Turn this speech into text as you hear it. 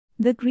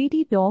The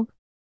greedy dog.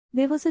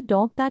 There was a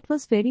dog that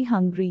was very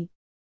hungry.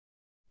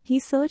 He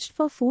searched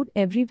for food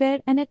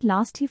everywhere and at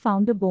last he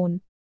found a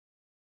bone.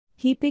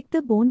 He picked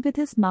the bone with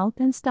his mouth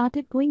and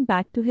started going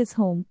back to his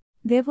home.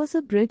 There was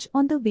a bridge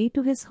on the way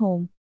to his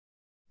home.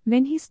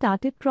 When he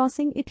started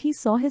crossing it, he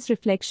saw his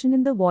reflection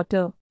in the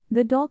water.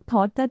 The dog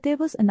thought that there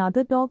was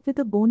another dog with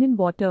a bone in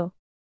water.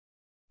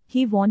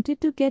 He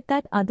wanted to get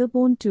that other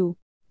bone too,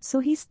 so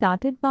he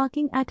started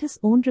barking at his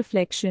own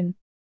reflection.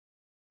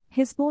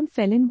 His bone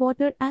fell in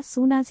water as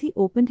soon as he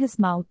opened his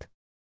mouth.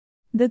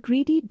 The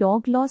greedy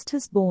dog lost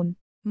his bone.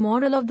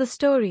 Moral of the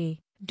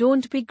story: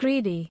 don't be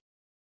greedy.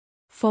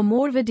 For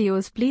more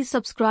videos, please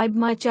subscribe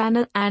my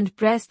channel and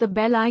press the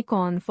bell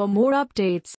icon for more updates.